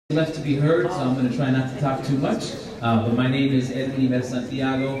Left to be heard, so I'm going to try not to talk too much. But my name is Edwin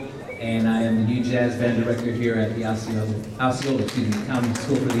Santiago, and I am the new jazz band director here at the Osceola County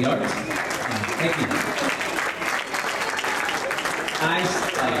School for the Arts. Thank you.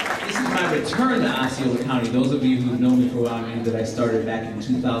 This is my return to Osceola County. Those of you who've known me for a while know that I started back in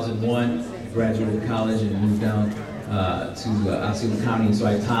 2001, graduated college, and moved down to Osceola County. So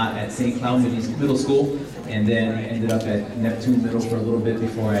I taught at St. Cloud Middle School, and then ended up at Neptune Middle for a little bit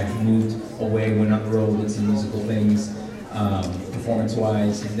before I moved away, went on the road, did some musical things,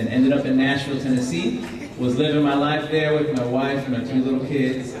 performance-wise, and then ended up in Nashville, Tennessee. Was living my life there with my wife and my 2 little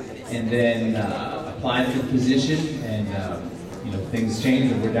kids, and then applied for the position, and things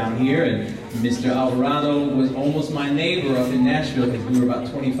changed, and we're down here, and Mr. Alvarado was almost my neighbor up in Nashville because we were about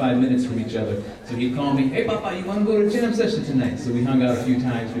 25 minutes from each other. So he called me, "Hey Papa, you want to go to jam session tonight?" So we hung out a few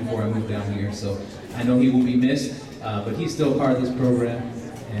times before I moved down here. So I know he will be missed, but he's still part of this program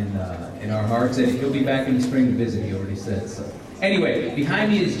and in our hearts, and he'll be back in the spring to visit, he already said. So anyway,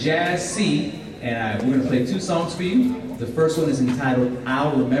 behind me is Jazz C, and we're going to play 2 songs for you. The first one is entitled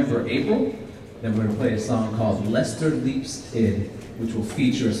 "I'll Remember April." Then we're going to play a song called "Lester Leaps In," which will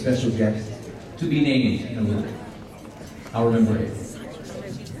feature a special guest to be named in a little bit. I'll remember it.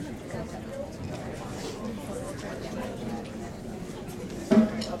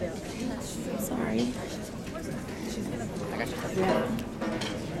 Sorry. Yeah.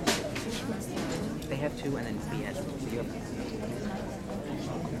 They have 2 and then B has 2.